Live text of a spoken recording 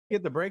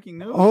Get the breaking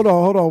news. Hold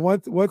on.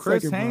 One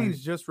Chris second, Haynes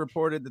Brian. just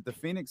reported that the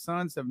Phoenix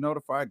Suns have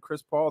notified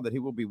Chris Paul that he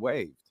will be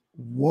waived.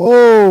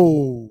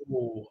 Whoa.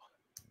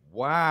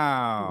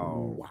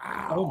 Wow.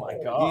 Oh my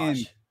Again,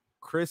 gosh.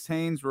 Chris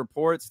Haynes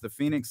reports the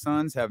Phoenix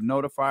Suns have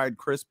notified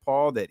Chris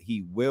Paul that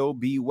he will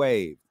be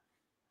waived.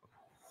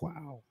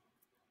 Wow.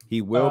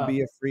 He will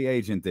be a free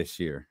agent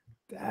this year.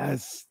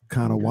 That's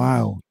kind of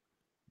wild.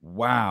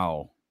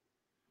 Wow.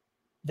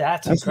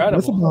 That's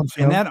incredible.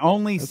 And that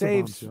only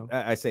saves,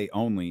 I say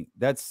only,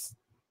 that's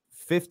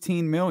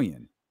 $15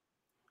 million.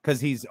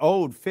 Because he's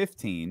owed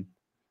 15.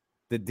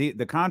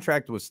 The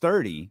contract was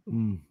 30.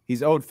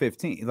 He's owed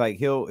 15. Like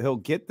he'll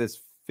get this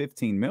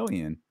 15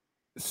 million.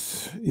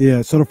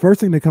 Yeah. So the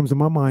first thing that comes to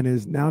my mind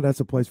is now that's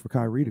a place for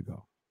Kyrie to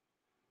go.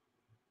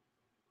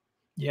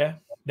 Yeah,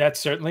 that's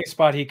certainly a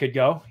spot he could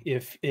go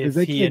if he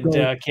and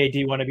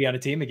KD want to be on a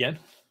team again.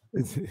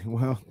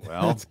 Well,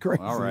 that's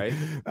crazy. All right.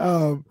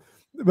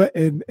 But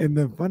and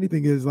the funny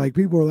thing is, like,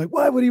 people are like,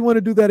 why would he want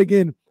to do that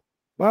again?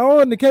 By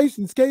all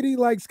indications, KD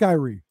likes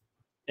Kyrie.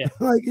 Yeah.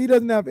 Like, he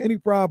doesn't have any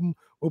problem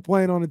with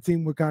playing on a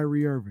team with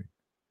Kyrie Irving.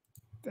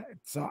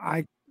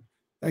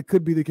 That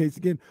could be the case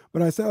again.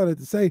 But I say all that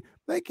to say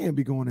they can't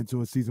be going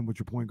into a season with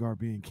your point guard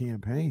being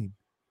campaign.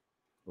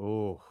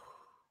 Oh.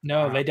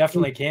 No, they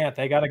definitely can't.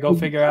 They got to go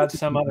figure out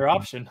some other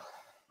option.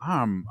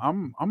 I'm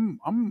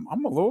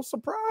a little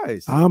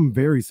surprised. I'm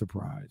very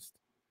surprised.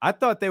 I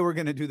thought they were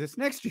going to do this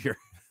next year.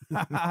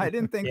 I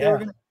didn't think they were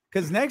going to,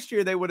 because next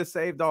year they would have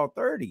saved all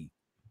 30.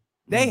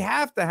 They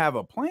have to have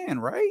a plan,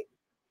 right?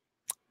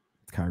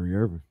 It's Kyrie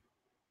Irving.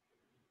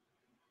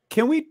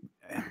 Can we?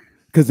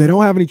 Because they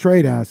don't have any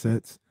trade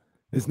assets.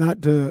 It's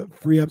not to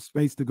free up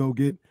space to go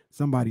get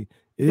somebody.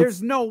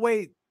 There's no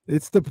way.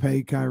 It's to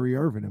pay Kyrie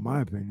Irving, in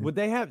my opinion. Would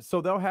they have?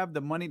 So they'll have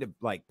the money to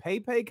like pay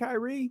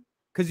Kyrie?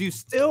 Because you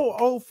still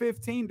owe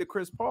 15 to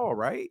Chris Paul,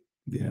 right?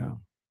 Yeah.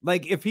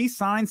 Like if he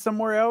signs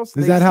somewhere else,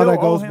 is that how that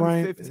goes,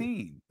 Brian?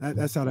 15.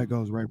 That's how that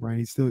goes, right, Brian?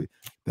 He's still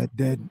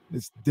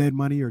it's dead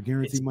money or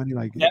guaranteed money.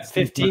 Like that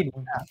 15.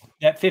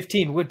 That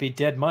 15 would be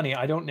dead money.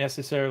 I don't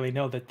necessarily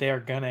know that they're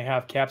gonna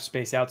have cap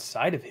space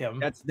outside of him.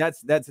 That's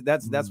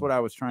what I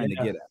was trying to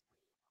get at.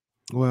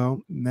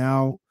 Well,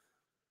 now,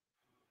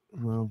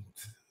 well,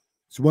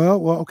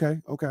 okay.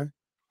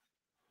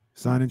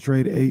 Sign and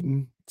trade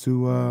Ayton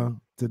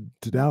to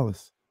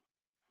Dallas.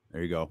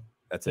 There you go.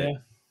 That's it.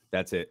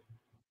 That's it.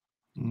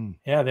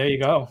 Yeah, there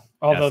you go.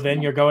 Although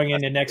then you're going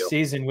into next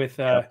season with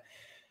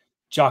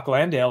Jock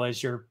Landale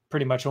as your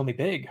pretty much only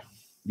big.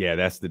 Yeah,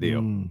 that's the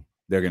deal.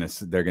 They're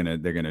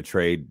gonna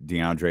trade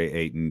DeAndre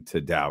Ayton to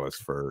Dallas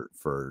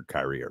for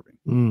Kyrie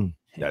Irving.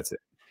 That's it.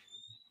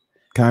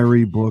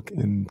 Kyrie, Book,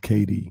 and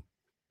KD.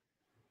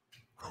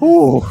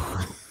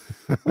 Oh.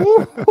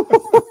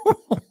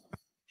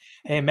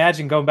 Hey,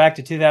 imagine going back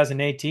to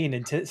 2018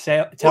 and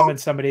telling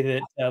somebody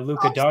that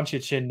Luka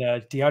Doncic and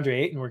DeAndre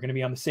Ayton were going to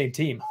be on the same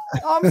team.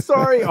 I'm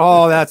sorry.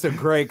 Oh, that's a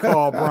great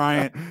call,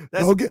 Bryant.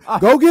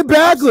 Go get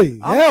Bagley.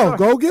 Hell,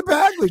 go get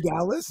Bagley,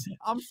 Dallas.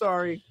 I'm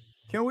sorry.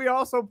 Can we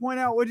also point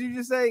out, what did you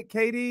just say?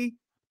 KD,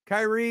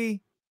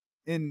 Kyrie,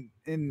 in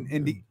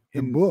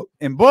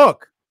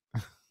Book.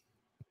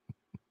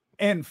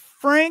 And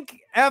Frank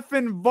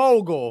effing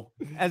Vogel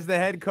as the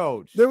head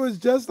coach. There was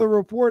just a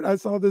report I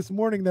saw this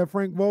morning that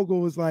Frank Vogel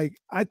was like,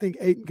 I think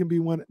Ayton can be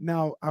one.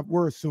 Now,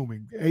 we're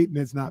assuming Ayton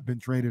has not been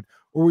traded,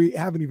 or we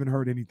haven't even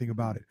heard anything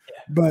about it.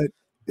 Yeah. But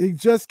he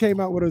just came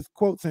out with a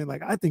quote saying,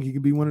 like, I think he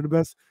can be one of the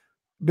best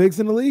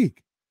bigs in the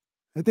league.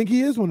 I think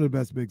he is one of the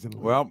best bigs in the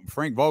league. Well,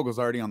 Frank Vogel's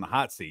already on the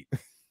hot seat.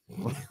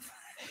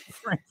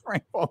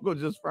 Frank Vogel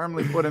just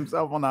firmly put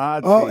himself on the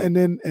hot seat. Oh,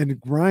 and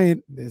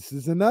Bryant, this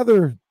is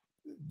another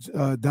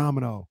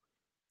domino.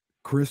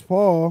 Chris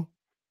Paul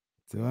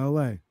to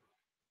LA.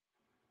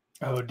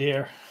 Oh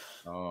dear.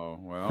 Oh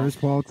well. Chris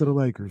Paul to the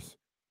Lakers.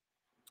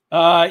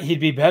 He'd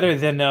be better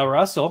than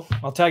Russell.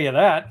 I'll tell you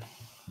that.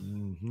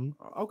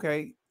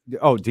 Okay.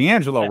 Oh,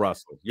 D'Angelo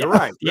Russell. You're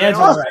right.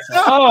 D'Angelo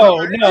Russell.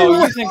 Oh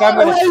no! You think I'm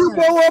going to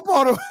go up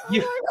on him?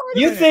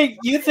 You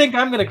think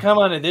I'm going to come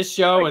onto this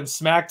show and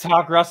smack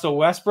talk Russell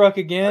Westbrook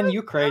again?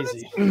 You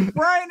crazy?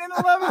 Brian in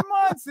 11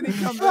 months, and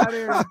he comes out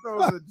here and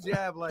throws a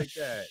jab like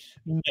that.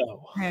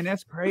 No, man,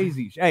 that's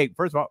crazy. Hey,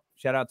 first of all,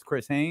 shout out to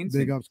Chris Haynes.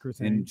 Big ups, Chris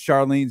Haynes. And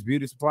Charlene's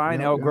Beauty Supply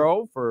in Elk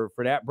Grove for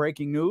that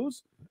breaking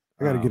news.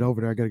 I got to get over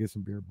there. I got to get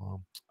some beer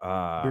bomb.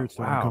 Wow,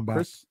 come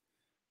back.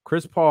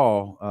 Chris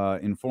Paul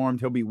informed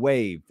he'll be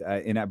waived,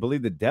 and I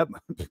believe the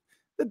deadline.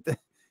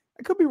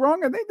 I could be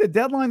wrong. I think the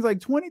deadline's like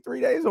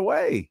 23 days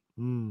away.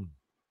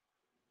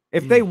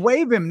 If they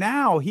waive him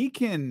now, he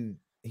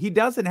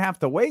doesn't have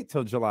to wait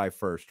till July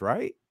 1st,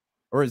 right?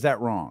 Or is that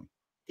wrong?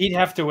 He'd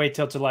have to wait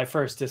till July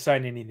 1st to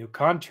sign any new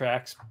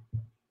contracts,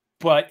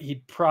 but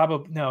he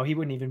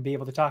wouldn't even be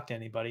able to talk to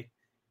anybody,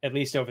 at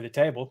least over the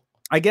table.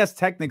 I guess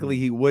technically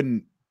he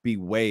wouldn't be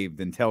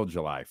waived until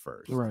July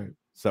 1st. Right.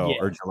 So,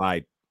 or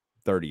July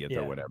 30th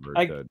or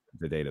whatever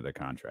the date of the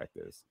contract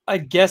is. I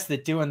guess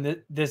that doing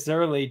this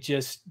early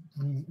just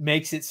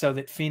makes it so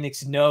that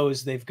Phoenix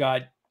knows they've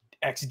got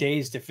X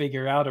days to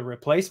figure out a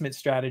replacement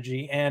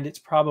strategy. And it's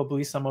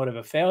probably somewhat of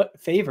a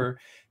favor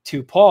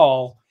to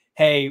Paul.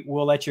 Hey,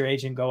 we'll let your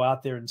agent go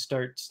out there and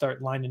start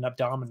lining up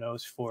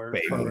dominoes for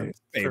landing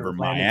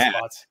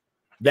spots.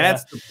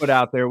 That's to put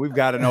out there. We've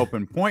got an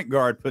open point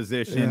guard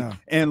position,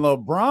 and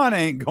LeBron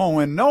ain't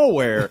going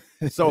nowhere.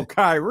 So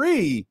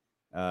Kyrie,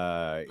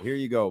 here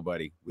you go,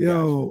 buddy.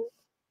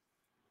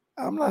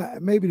 I'm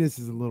not. Maybe this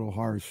is a little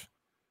harsh.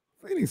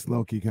 Phoenix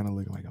low-key kind of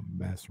looking like a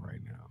mess right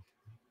now.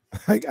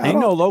 Like, ain't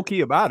no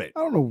low-key about it. I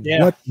don't know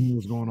what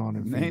was going on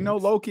in Phoenix. Ain't no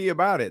low-key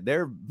about it.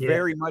 They're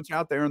very much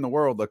out there in the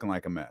world looking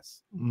like a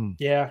mess.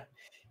 Yeah.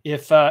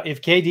 If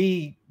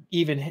KD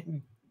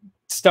even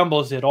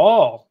stumbles at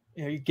all,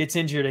 he gets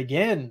injured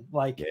again,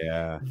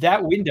 that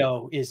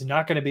window is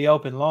not going to be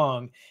open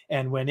long.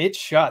 And when it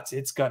shuts,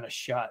 it's going to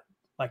shut.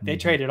 Like they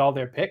traded all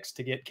their picks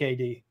to get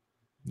KD.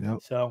 Yep.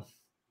 So,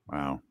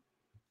 wow.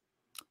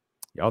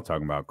 Y'all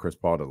talking about Chris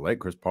Paul to let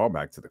Chris Paul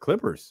back to the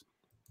Clippers.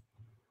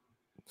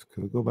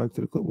 Could go back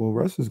to the Clippers. Well,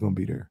 Russ is going to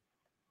be there.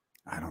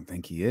 I don't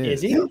think he is.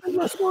 Is he? You don't think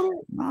Russ going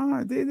there?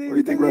 Nah, Where do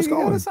you think Russ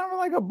going? It's something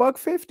like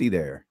 $150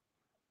 there.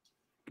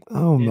 I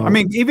don't know. I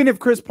mean, even if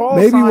Chris Paul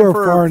maybe we're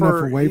far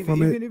enough away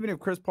from it. Even if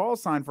Chris Paul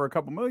signed for a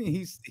couple million,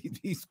 he's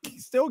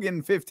still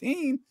getting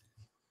 15.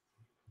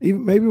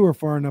 Maybe we're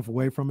far enough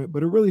away from it,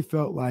 but it really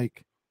felt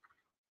like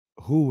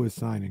who was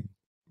signing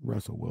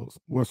Russell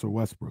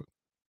Westbrook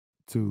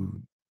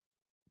to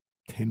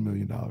 $10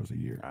 million a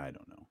year. I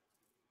don't know.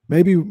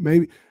 Maybe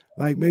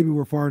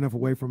we're far enough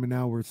away from it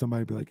now where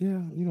somebody be like,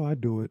 yeah, I'd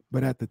do it.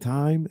 But at the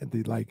time, at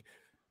the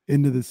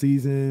end of the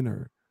season,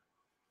 or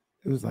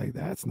it was like,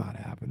 that's not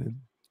happening.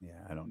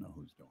 Yeah, I don't know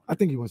who's doing it. I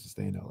think he wants to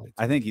stay in LA.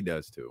 I think he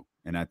does too.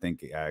 And I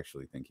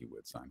actually think he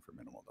would sign for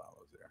minimal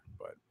dollars there.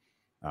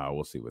 But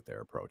we'll see what their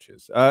approach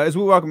is. As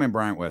we welcome in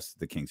Bryant West to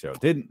the Kings Show.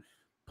 Didn't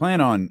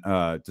plan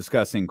on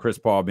discussing Chris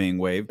Paul being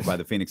waived by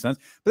the Phoenix Suns,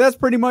 but that's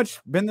pretty much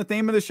been the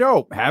theme of the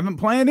show. Haven't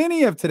planned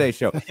any of today's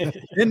show.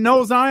 Didn't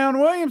know Zion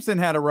Williamson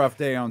had a rough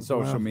day on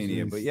social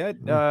media, but yet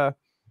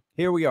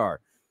here we are.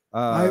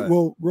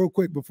 Well, real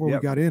quick before we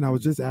got in, I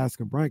was just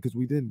asking Bryant because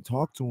we didn't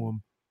talk to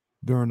him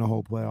during the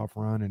whole playoff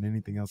run and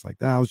anything else like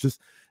that. I was just,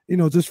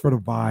 just for the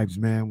vibes,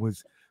 man,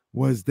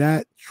 was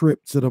that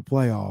trip to the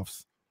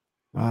playoffs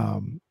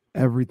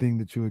everything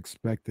that you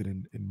expected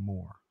and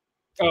more?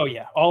 Oh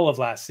yeah, all of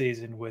last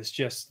season was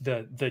just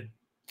the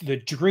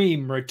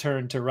dream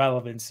return to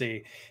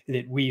relevancy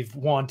that we've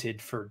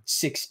wanted for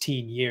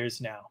 16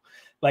 years now.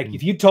 Like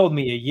if you told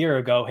me a year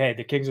ago, hey,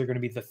 the Kings are going to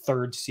be the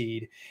 3rd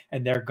seed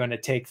and they're going to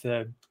take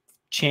the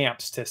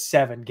champs to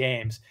 7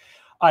 games,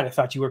 I'd have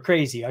thought you were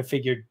crazy. I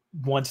figured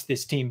once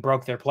this team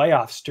broke their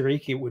playoff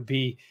streak, it would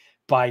be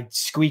by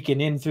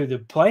squeaking in through the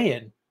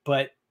play-in.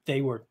 But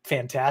they were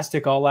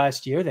fantastic all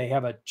last year. They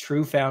have a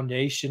true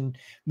foundation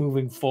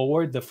moving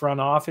forward. The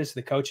front office,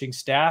 the coaching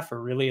staff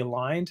are really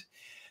aligned.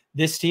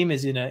 This team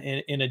is in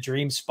a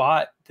dream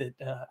spot that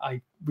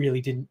I really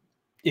didn't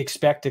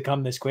expect to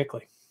come this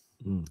quickly.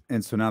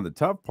 And so now the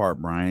tough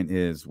part, Brian,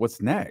 is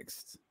what's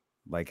next?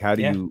 Like, how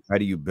do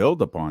you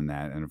build upon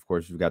that? And of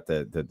course, you've got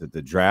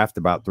the draft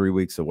about 3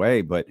 weeks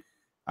away, but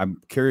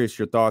I'm curious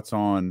your thoughts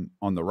on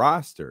the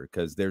roster,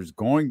 because there's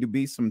going to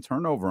be some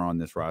turnover on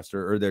this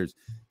roster, or there's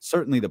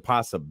certainly the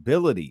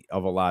possibility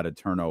of a lot of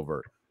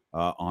turnover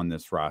on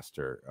this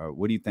roster.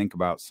 What do you think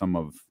about some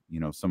of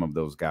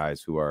those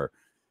guys who are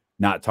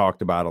not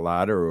talked about a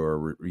lot,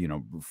 or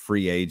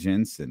free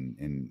agents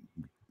and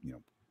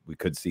we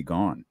could see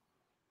gone?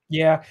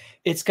 Yeah,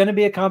 it's going to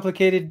be a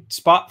complicated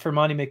spot for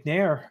Monty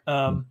McNair.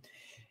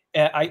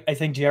 I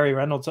think Jerry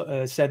Reynolds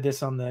said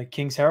this on the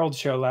Kings Herald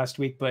show last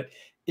week, but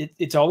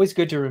it's always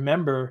good to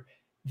remember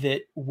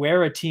that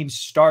where a team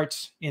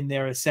starts in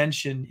their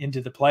ascension into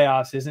the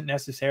playoffs isn't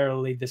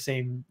necessarily the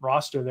same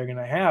roster they're going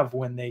to have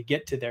when they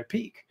get to their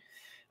peak.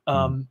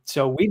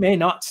 So we may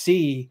not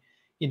see,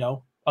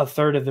 a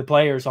third of the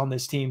players on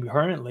this team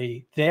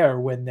currently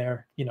there when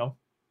they're,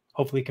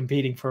 hopefully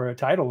competing for a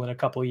title in a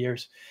couple of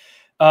years.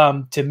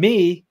 To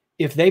me,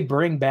 if they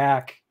bring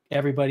back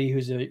everybody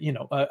who's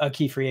a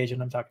key free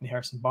agent, I'm talking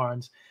Harrison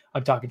Barnes,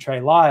 I'm talking Trey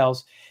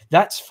Lyles,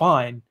 that's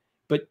fine.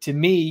 But to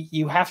me,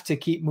 you have to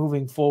keep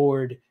moving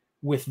forward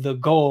with the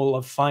goal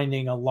of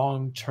finding a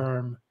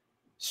long-term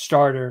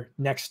starter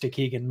next to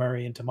Keegan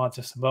Murray and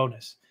Domantas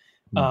Sabonis.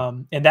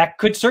 And that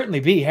could certainly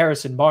be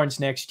Harrison Barnes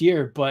next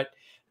year. But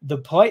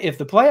if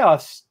the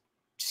playoffs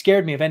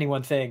scared me of any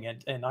one thing,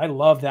 and I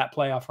love that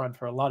playoff run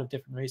for a lot of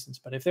different reasons,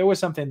 but if there was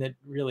something that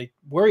really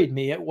worried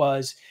me, it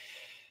was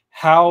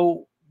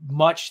how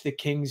much the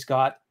Kings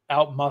got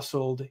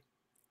out-muscled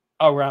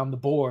around the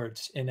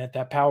boards and at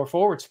that power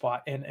forward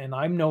spot. And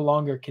I'm no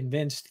longer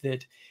convinced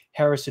that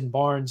Harrison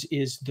Barnes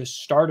is the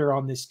starter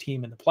on this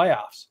team in the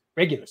playoffs.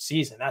 Regular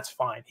season, that's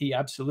fine. He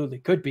absolutely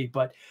could be,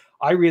 but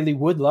I really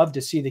would love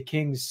to see the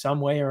Kings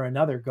some way or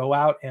another go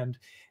out and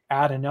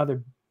add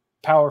another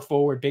power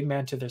forward big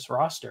man to this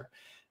roster.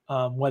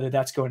 Whether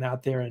that's going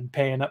out there and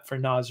paying up for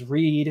Naz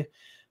Reid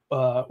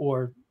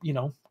or,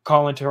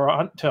 calling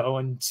Toronto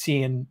and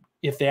seeing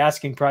if the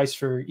asking price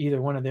for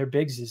either one of their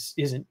bigs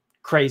isn't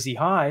crazy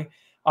high.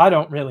 I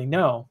don't really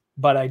know.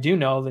 But I do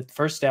know that the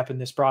first step in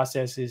this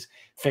process is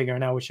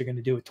figuring out what you're going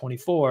to do with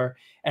 24.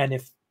 And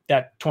if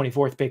that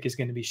 24th pick is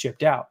going to be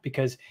shipped out,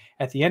 because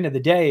at the end of the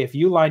day, if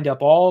you lined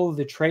up all of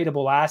the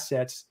tradable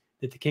assets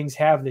that the Kings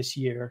have this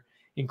year,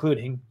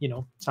 including,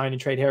 sign and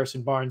trade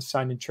Harrison Barnes,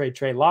 sign and trade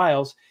Trey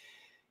Lyles,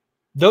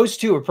 those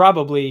two are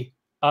probably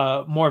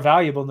more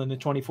valuable than the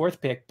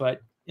 24th pick.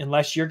 But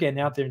unless you're getting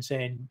out there and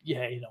saying,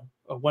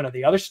 one of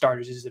the other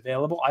starters is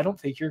available, I don't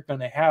think you're going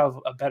to have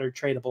a better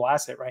tradable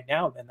asset right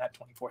now than that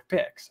 24th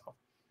pick. So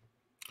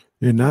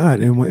you're not.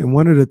 And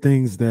one of the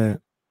things that,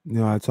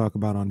 I talk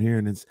about on here,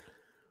 and it's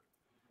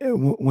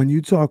when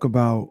you talk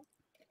about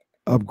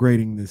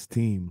upgrading this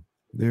team,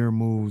 there are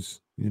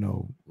moves,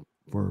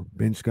 for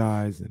bench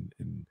guys and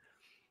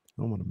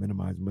I don't want to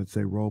minimize them, but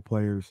say role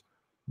players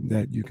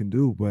that you can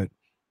do. But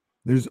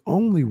there's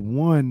only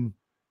one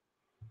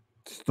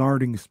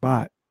starting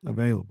spot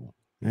available.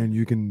 And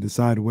you can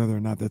decide whether or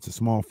not that's a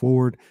small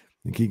forward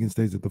and Keegan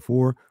stays at the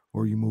 4,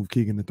 or you move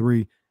Keegan to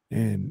 3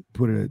 and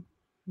put it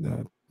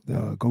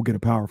go get a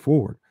power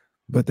forward.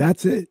 But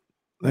that's it.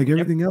 Like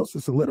everything else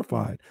is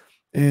solidified.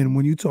 And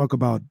when you talk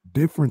about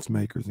difference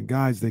makers and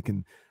guys that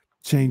can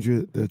change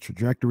the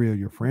trajectory of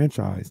your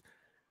franchise,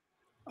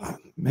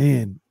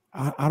 man,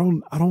 I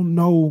don't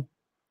know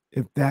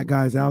if that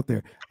guy's out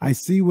there. I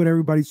see what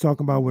everybody's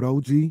talking about with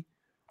OG.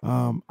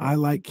 I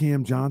like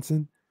Cam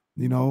Johnson,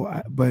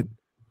 but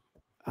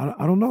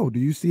I don't know. Do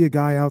you see a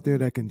guy out there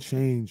that can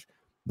change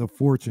the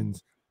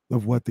fortunes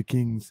of what the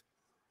Kings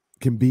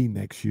can be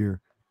next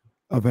year,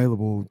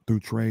 available through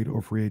trade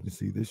or free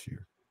agency this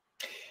year?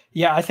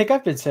 Yeah, I think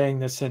I've been saying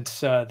this since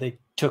they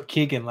took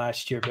Keegan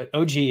last year, but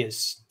OG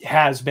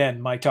has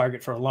been my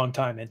target for a long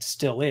time and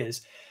still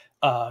is.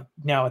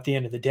 Now, at the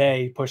end of the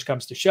day, push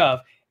comes to shove.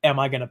 Am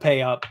I going to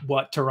pay up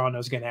what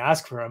Toronto's going to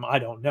ask for him? I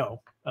don't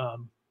know.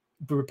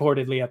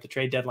 Reportedly at the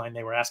trade deadline,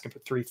 they were asking for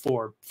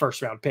 3-4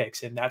 first-round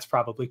picks, and that's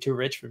probably too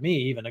rich for me,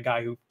 even a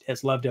guy who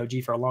has loved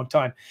OG for a long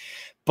time.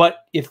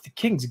 But if the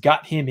Kings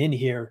got him in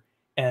here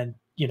and,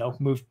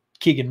 moved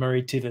Keegan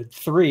Murray to the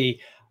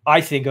 3, I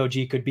think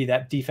OG could be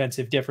that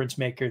defensive difference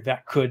maker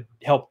that could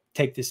help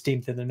take this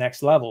team to the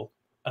next level,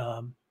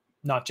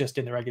 not just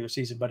in the regular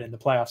season, but in the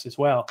playoffs as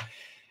well.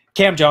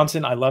 Cam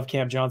Johnson, I love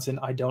Cam Johnson.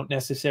 I don't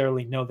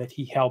necessarily know that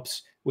he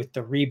helps with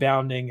the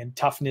rebounding and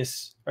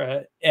toughness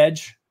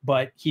edge,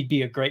 but he'd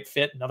be a great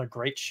fit, another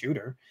great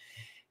shooter.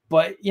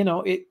 But,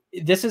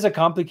 this is a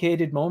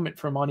complicated moment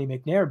for Monty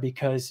McNair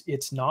because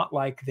it's not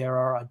like there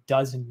are a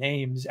dozen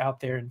names out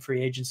there in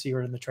free agency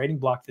or in the trading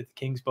block that the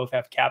Kings both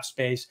have cap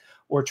space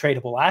or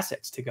tradable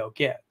assets to go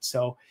get.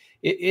 So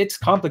it's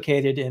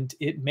complicated and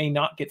it may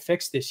not get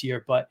fixed this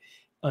year, but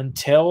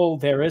until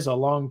there is a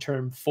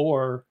long-term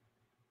 4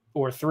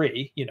 or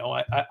 3,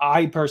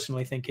 I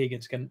personally think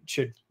Keegan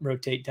should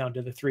rotate down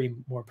to the 3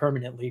 more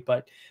permanently,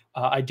 but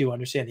I do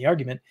understand the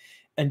argument.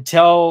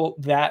 Until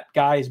that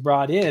guy is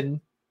brought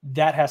in,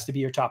 that has to be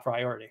your top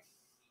priority.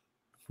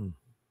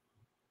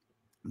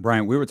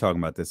 Bryant, we were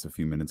talking about this a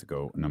few minutes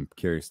ago, and I'm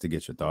curious to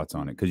get your thoughts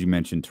on it because you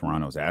mentioned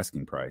Toronto's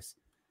asking price.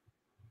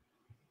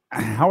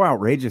 How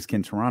outrageous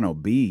can Toronto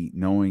be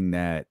knowing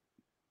that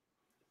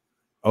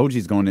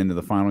OG's going into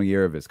the final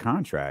year of his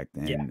contract,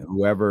 and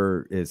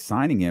whoever is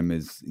signing him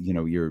is,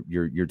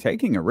 you're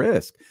taking a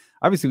risk.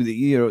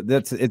 Obviously,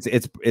 that's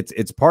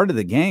it's part of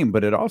the game,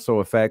 but it also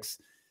affects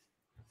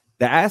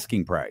the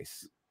asking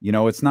price.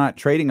 It's not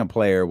trading a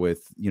player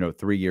with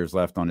 3 years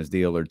left on his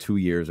deal or 2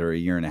 years or a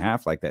year and a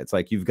half like that. It's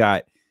like you've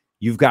got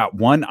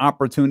one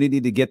opportunity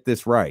to get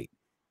this right,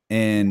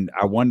 and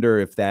I wonder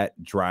if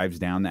that drives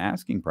down the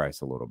asking price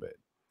a little bit.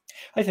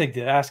 I think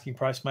the asking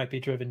price might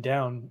be driven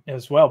down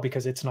as well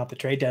because it's not the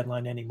trade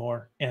deadline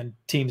anymore, and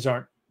teams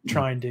aren't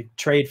trying to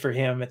trade for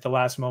him at the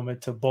last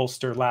moment to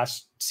bolster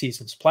last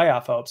season's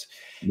playoff hopes.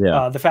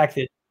 Yeah. The fact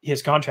that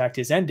his contract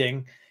is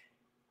ending,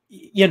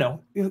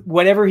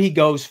 whatever he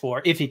goes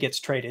for, if he gets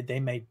traded, they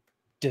may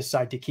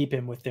decide to keep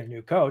him with their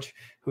new coach.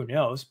 Who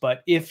knows?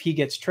 But if he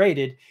gets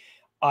traded,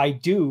 I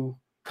do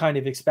kind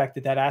of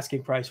expect that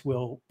asking price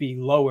will be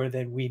lower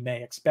than we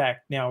may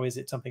expect. Now, is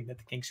it something that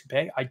the Kings should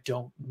pay? I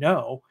don't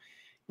know.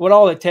 What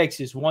all it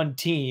takes is one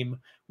team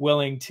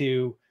willing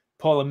to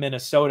pull a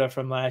Minnesota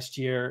from last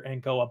year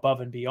and go above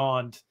and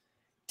beyond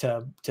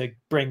to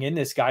bring in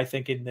this guy,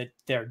 thinking that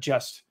they're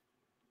just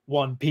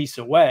one piece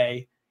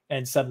away,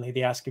 and suddenly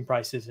the asking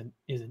price isn't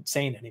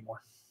sane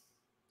anymore.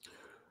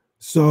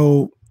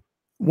 So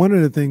one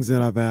of the things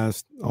that I've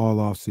asked all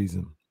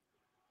offseason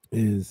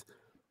is,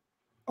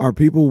 are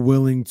people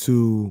willing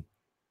to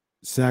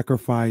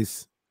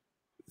sacrifice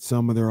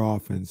some of their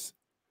offense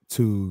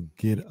to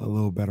get a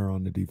little better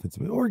on the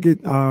defensive end, or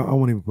get, I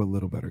won't even put a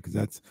little better because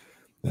that's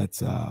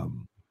it's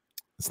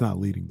not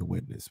leading the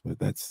witness, but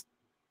that's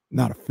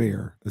not a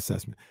fair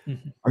assessment.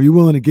 Mm-hmm. Are you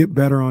willing to get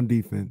better on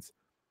defense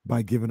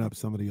by giving up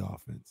some of the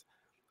offense?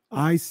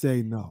 I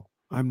say no,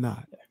 I'm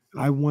not.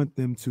 I want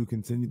them to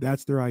continue.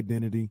 That's their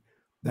identity.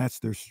 That's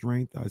their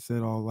strength. I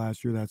said all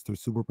last year, that's their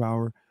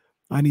superpower.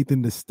 I need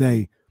them to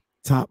stay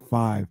top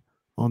 5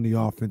 on the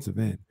offensive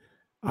end.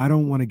 I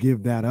don't want to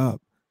give that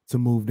up to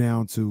move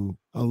down to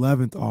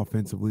 11th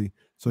offensively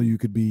so you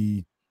could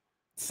be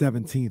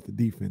 17th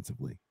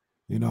defensively.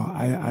 You know,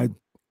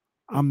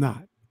 I'm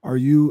not. Are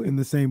you in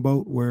the same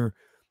boat where,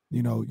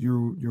 you know,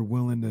 you're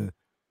willing to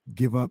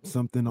give up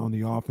something on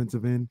the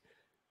offensive end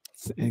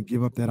and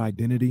give up that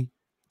identity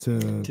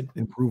to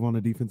improve on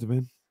the defensive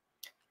end?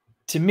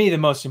 To me, the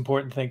most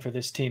important thing for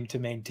this team to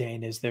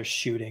maintain is their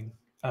shooting.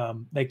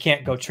 They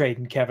can't go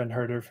trading Kevin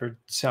Huerter for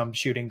some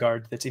shooting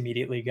guard that's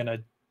immediately going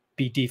to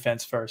be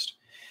defense first.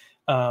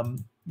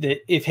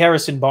 If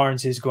Harrison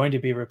Barnes is going to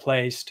be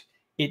replaced,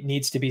 it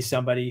needs to be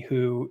somebody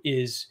who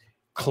is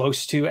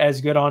close to as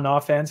good on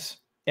offense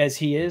as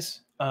he is.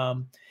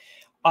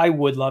 I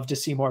would love to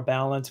see more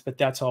balance, but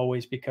that's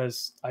always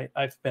because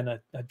I've been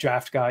a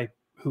draft guy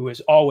who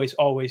has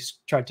always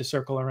tried to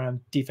circle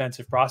around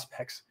defensive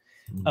prospects.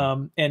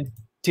 And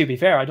to be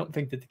fair, I don't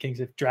think that the Kings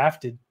have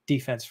drafted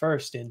defense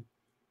first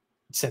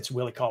since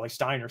Willie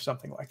Cauley-Stein or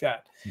something like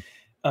that.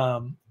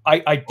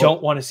 I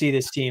don't want to see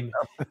this team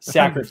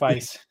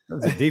sacrifice. That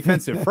was a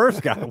defensive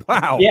first guy.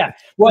 Wow. Yeah.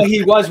 Well,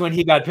 he was when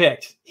he got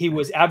picked. He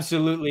was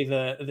absolutely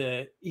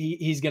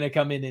he's going to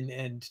come in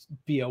and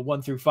be a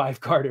 1 through 5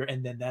 Carter,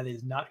 and then that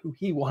is not who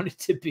he wanted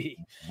to be.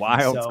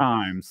 Wild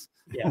times.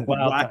 Yeah,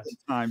 wild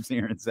times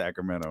here in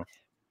Sacramento.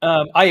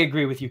 I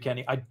agree with you,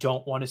 Kenny. I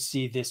don't want to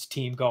see this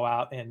team go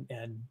out and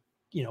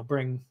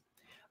bring.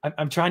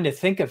 I'm trying to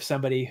think of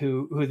somebody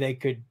who they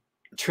could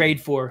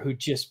trade for who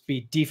just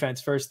be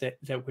defense first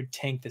that would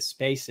tank the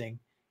spacing,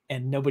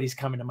 and nobody's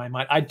coming to my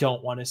mind. I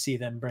don't want to see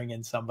them bring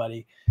in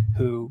somebody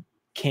who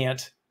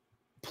can't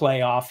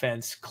play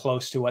offense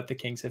close to what the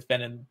Kings have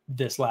been in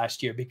this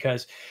last year,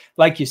 because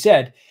like you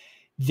said,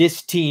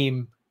 this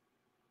team's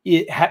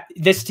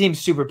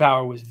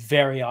superpower was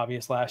very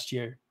obvious last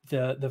year.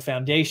 The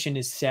foundation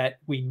is set.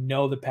 We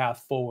know the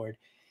path forward.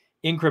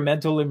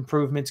 Incremental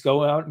improvements,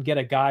 go out and get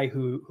a guy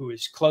who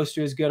is close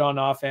to as good on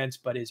offense,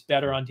 but is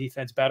better on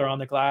defense, better on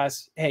the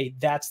glass. Hey,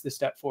 that's the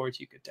step forward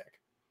you could take.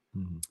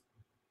 Mm-hmm.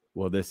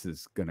 Well, this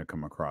is going to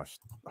come across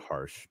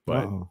harsh,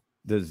 but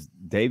does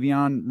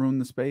Davion ruin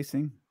the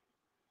spacing?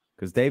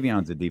 Because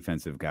Davion's a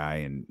defensive guy.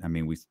 And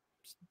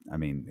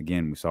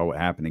again, we saw what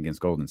happened against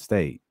Golden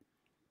State.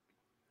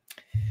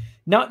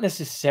 Not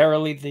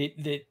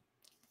necessarily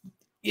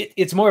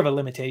it's more of a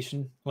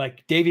limitation.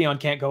 Like Davion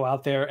can't go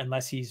out there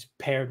unless he's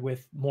paired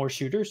with more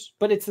shooters,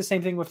 but it's the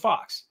same thing with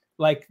Fox.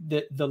 Like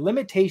the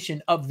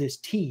limitation of this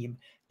team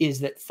is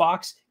that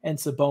Fox and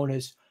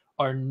Sabonis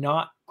are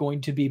not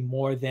going to be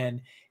more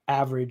than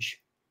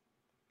average,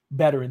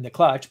 better in the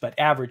clutch, but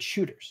average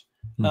shooters.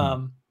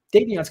 Mm-hmm.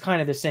 Davion's kind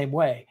of the same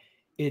way.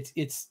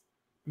 It's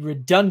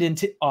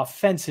redundant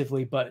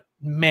offensively, but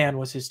man,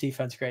 was his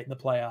defense great in the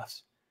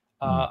playoffs.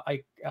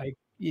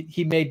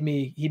 He made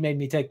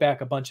me take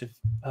back a bunch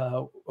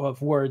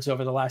of words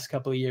over the last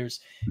couple of years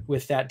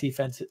with that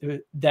defense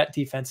in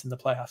the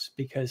playoffs,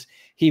 because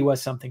he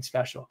was something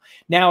special.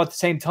 Now, at the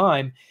same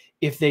time,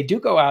 if they do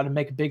go out and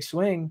make a big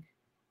swing,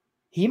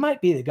 he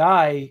might be the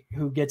guy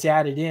who gets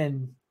added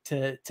in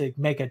to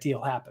make a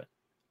deal happen.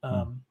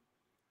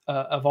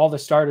 Of all the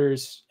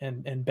starters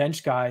and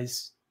bench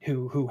guys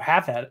who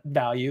have that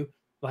value,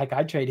 like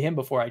I'd trade him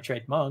before I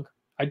trade Monk.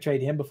 I'd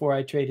trade him before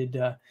I traded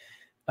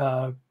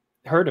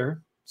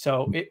Huerter.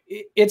 So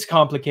it's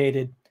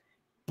complicated,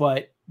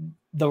 but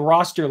the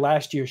roster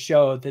last year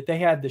showed that they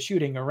had the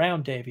shooting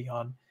around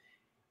Davion.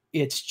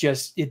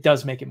 It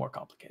does make it more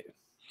complicated.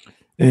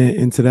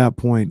 And to that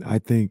point, I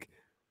think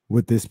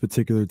with this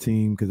particular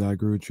team, because I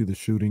agree with you, the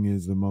shooting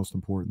is the most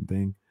important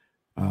thing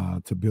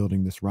to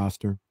building this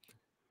roster.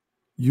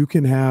 You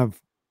can have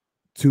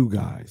 2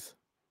 guys.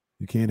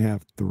 You can't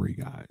have 3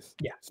 guys.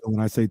 Yeah. So when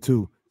I say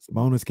 2,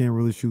 Sabonis can't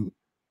really shoot.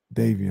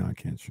 Davion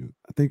can't shoot.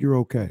 I think you're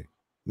okay.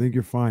 I think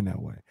you're fine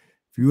that way.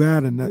 If you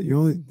add another,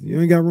 you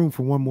ain't got room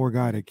for one more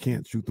guy that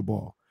can't shoot the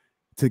ball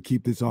to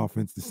keep this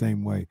offense the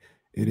same way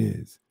it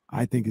is.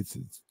 I think it's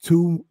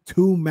two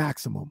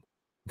maximum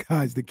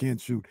guys that can't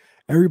shoot.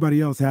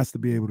 Everybody else has to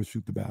be able to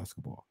shoot the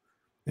basketball.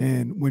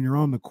 And when you're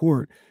on the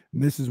court,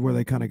 and this is where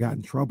they kind of got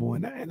in trouble.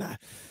 And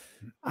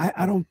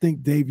I don't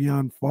think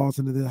Davion falls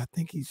into this. I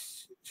think he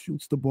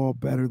shoots the ball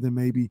better than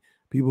maybe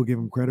people give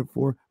him credit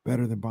for,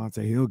 better than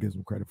Bonte Hill gives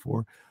him credit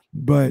for.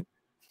 But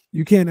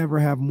you can't ever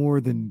have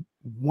more than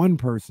one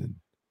person,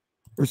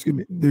 or excuse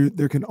me,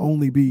 there can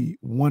only be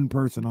one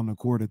person on the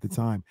court at the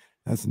time.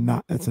 That's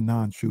a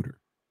non-shooter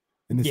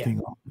in this King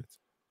offense.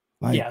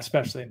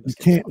 Especially in this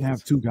you can't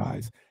have 2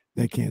 guys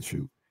that can't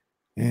shoot.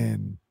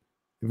 And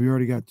if you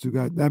already got 2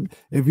 guys,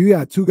 if you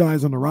got 2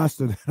 guys on the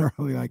roster that are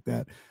really like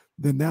that,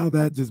 then now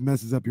that just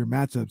messes up your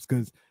matchups,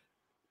 because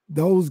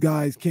those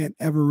guys can't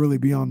ever really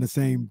be on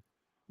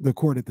the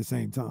court at the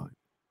same time.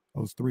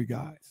 Those 3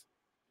 guys.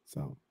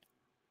 So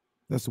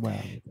that's the way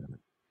I look at it.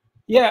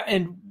 Yeah,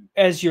 and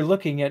as you're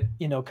looking at,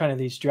 kind of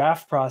these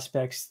draft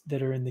prospects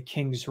that are in the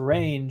Kings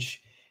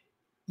range,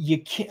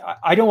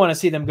 I don't want to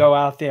see them go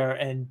out there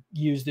and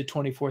use the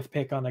 24th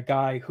pick on a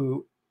guy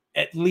who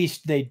at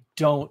least they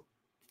don't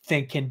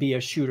think can be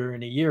a shooter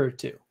in a year or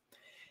two.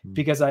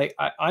 Because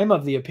I'm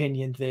of the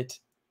opinion that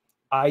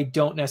I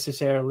don't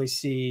necessarily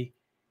see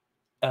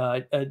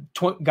a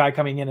guy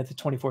coming in at the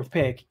 24th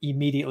pick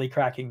immediately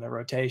cracking the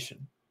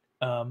rotation.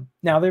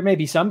 Now there may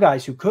be some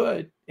guys who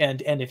could,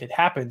 and if it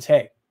happens,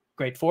 hey,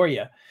 great for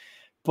you.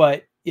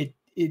 But it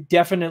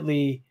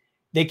definitely,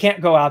 they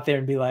can't go out there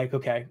and be like,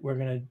 okay, we're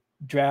going to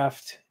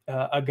draft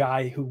a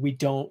guy who we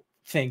don't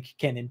think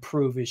can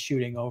improve his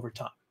shooting over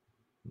time.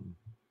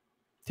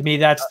 To me,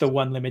 that's the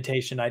one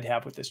limitation I'd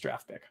have with this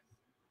draft pick.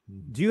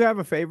 Do you have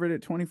a favorite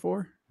at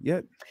 24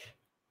 yet?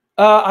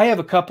 I have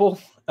a couple.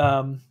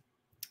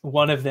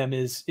 One of them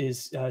is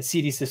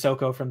CD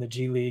Sissoko from the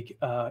G League.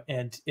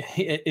 And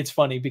it's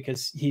funny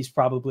because he's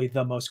probably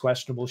the most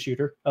questionable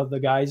shooter of the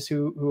guys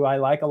who I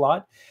like a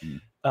lot.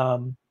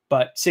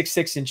 But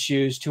 6'6" in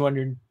shoes,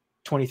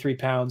 223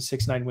 pounds,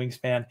 6'9"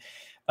 wingspan.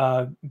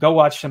 Go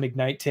watch some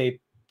Ignite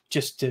tape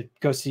just to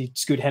go see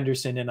Scoot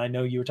Henderson. And I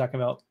know you were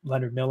talking about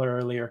Leonard Miller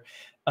earlier,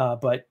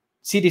 but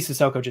CD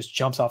Sissoko just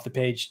jumps off the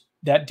page.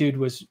 That dude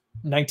was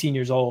 19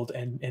 years old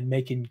and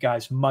making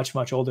guys much,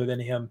 much older than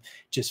him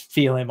just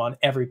feel him on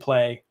every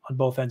play on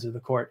both ends of the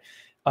court.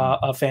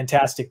 A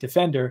fantastic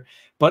defender,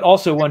 but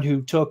also one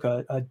who took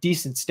a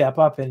decent step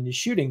up in his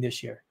shooting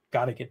this year.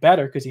 Got to get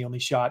better because he only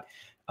shot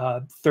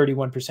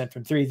 31%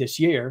 from three this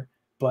year,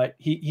 but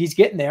he's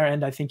getting there.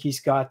 And I think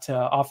he's got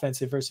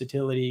offensive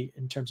versatility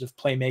in terms of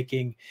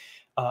playmaking,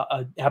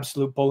 an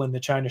absolute bull in the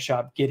china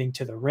shop, getting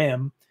to the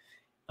rim.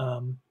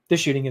 The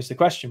shooting is the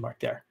question mark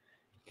there.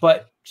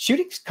 But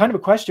shooting's kind of a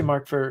question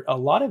mark for a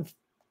lot of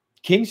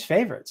Kings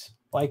favorites.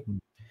 Like,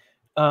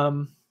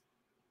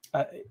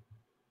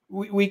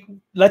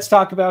 let's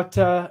talk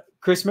about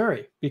Chris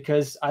Murray,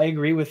 because I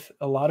agree with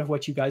a lot of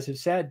what you guys have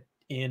said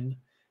in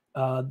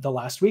the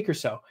last week or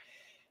so.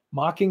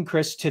 Mocking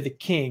Chris to the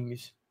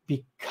Kings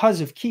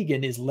because of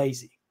Keegan is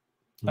lazy.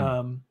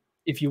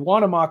 If you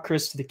want to mock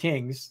Chris to the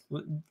Kings,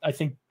 I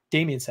think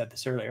Damian said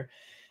this earlier,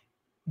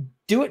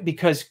 do it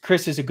because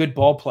Chris is a good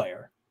ball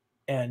player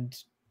and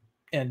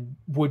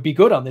would be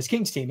good on this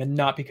Kings team, and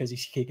not because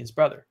he's Keegan's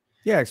brother.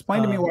 Yeah,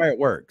 explain to me why it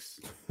works.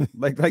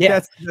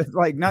 That's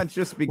like not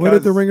just because. What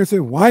did the Ringer say?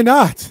 Why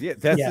not? Yeah,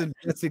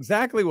 that's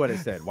exactly what it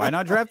said. Why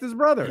not draft his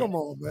brother? Come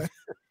on, man.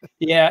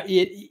 Yeah,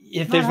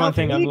 if there's one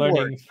thing I'm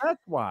learning,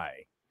 that's why.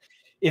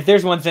 If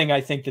there's one thing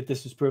I think that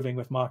this is proving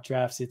with mock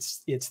drafts,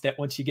 it's that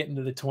once you get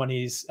into the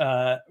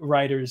 20s,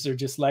 writers are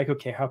just like,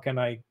 okay, how can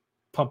I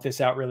pump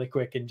this out really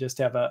quick and just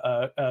have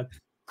a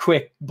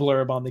quick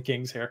blurb on the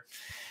Kings here?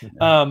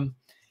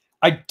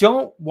 I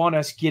don't want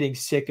us getting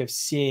sick of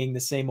seeing the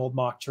same old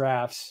mock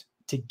drafts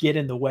to get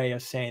in the way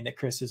of saying that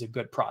Chris is a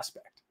good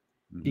prospect,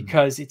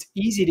 because it's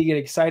easy to get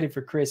excited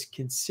for Chris,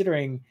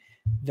 considering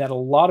that a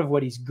lot of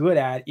what he's good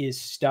at is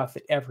stuff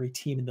that every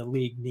team in the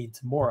league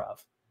needs more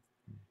of.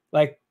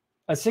 Like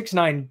a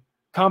 6'9"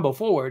 combo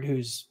forward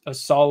who's a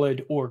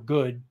solid or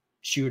good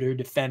shooter,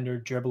 defender,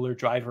 dribbler,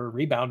 driver,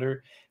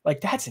 rebounder.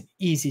 Like, that's an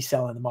easy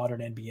sell in the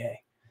modern NBA.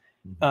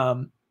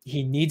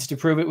 He needs to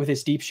prove it with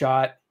his deep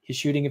shot. His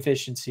shooting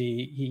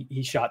efficiency,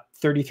 he shot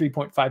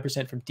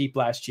 33.5% from deep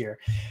last year.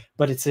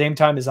 But at the same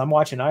time, as I'm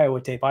watching Iowa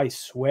tape, I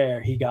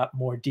swear he got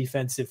more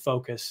defensive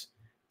focus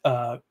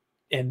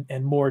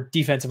and more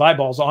defensive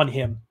eyeballs on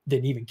him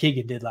than even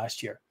Keegan did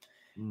last year.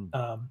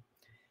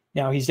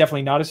 Now, he's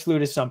definitely not as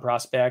fluid as some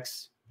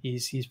prospects.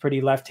 He's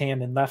pretty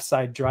left-hand and left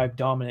side drive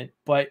dominant,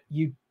 but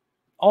you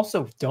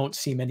also don't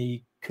see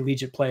many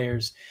collegiate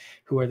players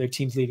who are their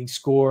team's leading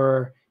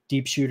scorer,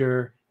 deep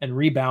shooter, and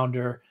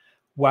rebounder,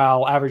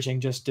 while averaging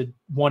just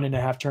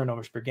 1.5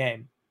 turnovers per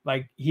game.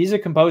 Like, he's a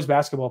composed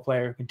basketball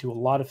player who can do a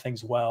lot of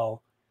things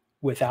well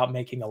without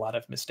making a lot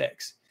of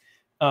mistakes.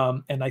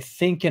 And I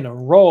think in a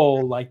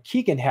role like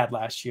Keegan had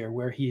last year,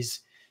 where he's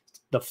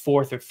the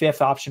 4th or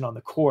 5th option on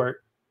the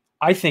court,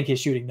 I think his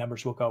shooting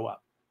numbers will go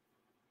up.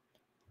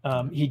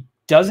 He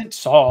doesn't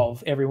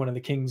solve every one of the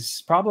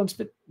Kings' problems,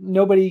 but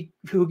nobody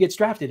who gets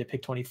drafted at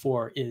pick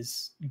 24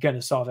 is going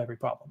to solve every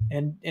problem.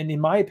 And in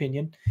my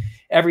opinion,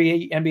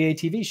 every NBA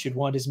TV should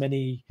want as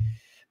many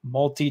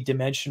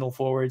multi-dimensional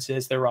forwards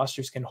as their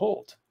rosters can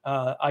hold.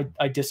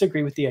 I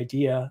disagree with the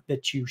idea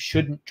that you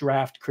shouldn't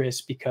draft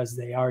Chris because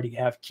they already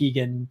have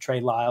Keegan,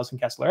 Trey Lyles,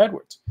 and Kessler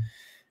Edwards.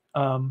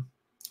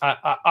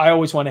 I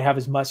always want to have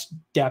as much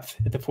depth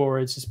at the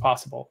forwards as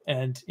possible.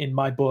 And in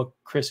my book,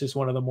 Chris is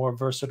one of the more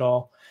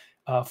versatile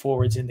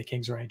forwards in the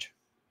Kings range.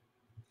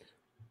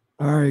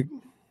 All right,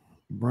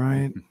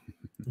 Bryant,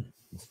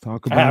 let's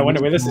talk about. I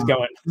wonder where this is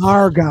going.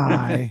 Our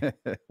guy,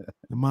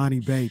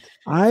 Emoni Bates.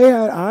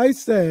 I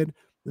said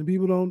that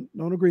people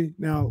don't agree.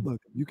 Now, look,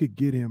 you could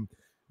get him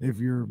if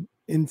your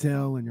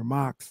intel and your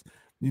mocks,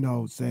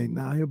 say,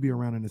 nah, he'll be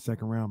around in the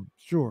second round.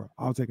 Sure,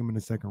 I'll take him in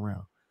the second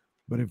round.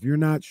 But if you're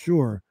not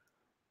sure,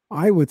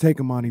 I would take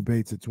Emoni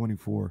Bates at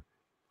 24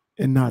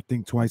 and not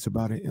think twice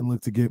about it and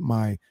look to get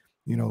my,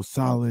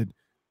 solid.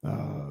 I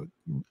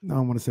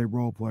don't want to say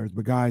role players,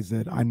 but guys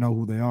that I know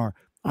who they are.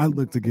 I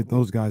look to get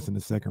those guys in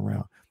the second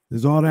round.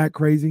 Is all that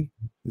crazy?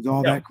 Is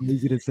all that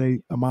crazy to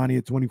say Emoni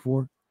at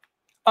 24?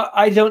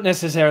 I don't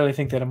necessarily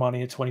think that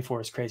Emoni at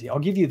 24 is crazy. I'll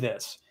give you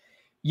this.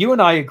 You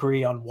and I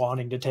agree on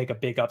wanting to take a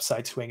big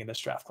upside swing in this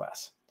draft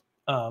class.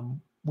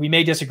 We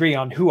may disagree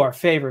on who our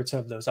favorites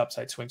of those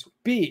upside swings would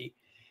be,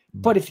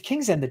 but if the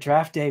Kings end the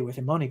draft day with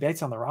Emoni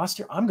Bates on the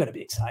roster, I'm going to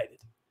be excited.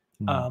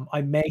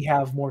 I may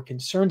have more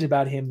concerns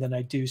about him than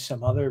I do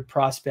some other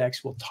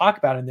prospects we'll talk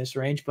about in this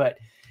range, but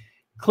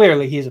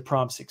clearly he is a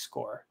Prom 6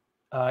 scorer.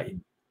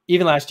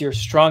 Even last year,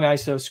 strong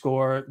ISO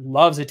scorer,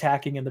 loves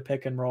attacking in the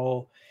pick and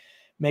roll,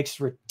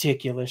 makes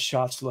ridiculous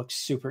shots look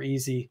super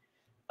easy.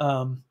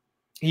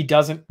 He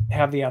doesn't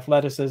have the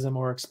athleticism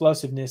or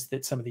explosiveness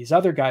that some of these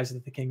other guys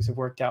that the Kings have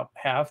worked out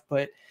have,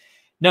 but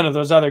none of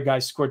those other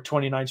guys scored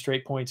 29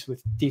 straight points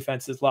with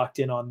defenses locked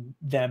in on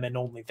them and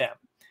only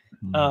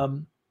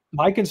them.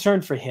 My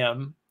concern for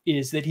him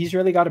is that he's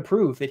really got to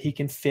prove that he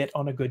can fit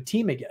on a good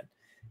team again.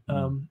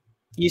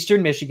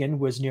 Eastern Michigan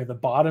was near the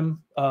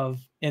bottom of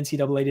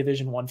NCAA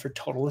Division I for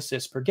total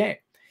assists per game.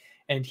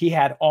 And he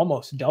had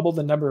almost double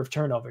the number of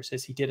turnovers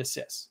as he did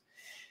assists.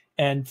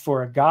 And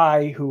for a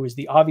guy who was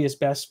the obvious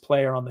best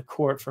player on the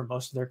court for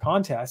most of their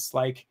contests,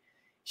 like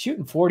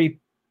shooting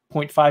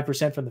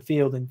 40.5% from the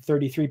field and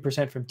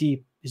 33% from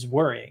deep is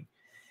worrying.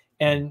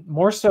 And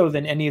more so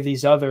than any of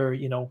these other,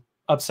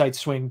 upside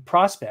swing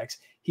prospects,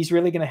 he's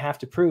really going to have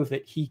to prove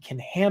that he can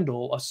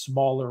handle a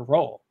smaller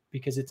role,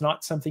 because it's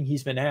not something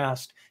he's been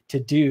asked to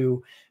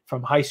do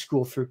from high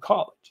school through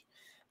college.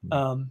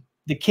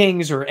 The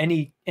Kings or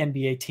any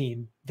NBA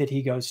team that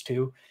he goes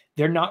to,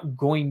 they're not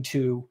going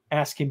to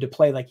ask him to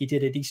play like he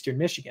did at Eastern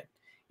Michigan.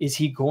 Is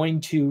he going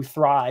to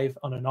thrive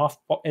on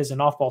as an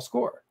off-ball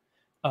scorer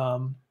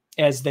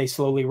as they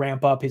slowly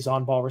ramp up his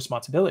on-ball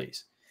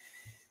responsibilities?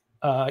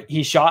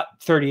 He shot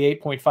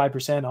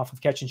 38.5% off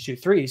of catch and shoot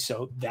threes,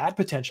 so that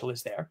potential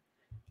is there.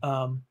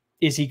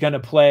 Is he going to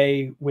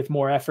play with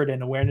more effort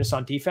and awareness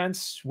on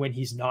defense when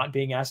he's not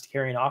being asked to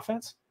carry an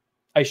offense?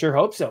 I sure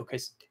hope so,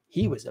 because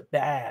he was a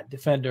bad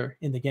defender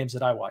in the games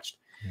that I watched.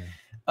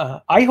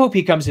 I hope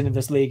he comes into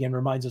this league and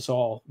reminds us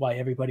all why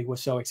everybody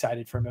was so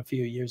excited for him a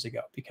few years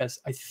ago, because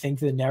I think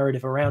the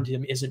narrative around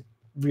him isn't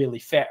really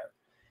fair.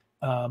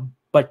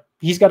 But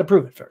he's got to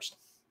prove it first.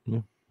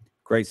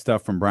 Great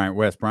stuff from Bryant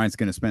West. Bryant's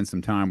going to spend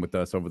some time with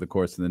us over the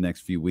course of the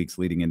next few weeks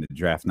leading into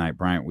draft night.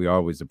 Bryant, we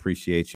always appreciate you.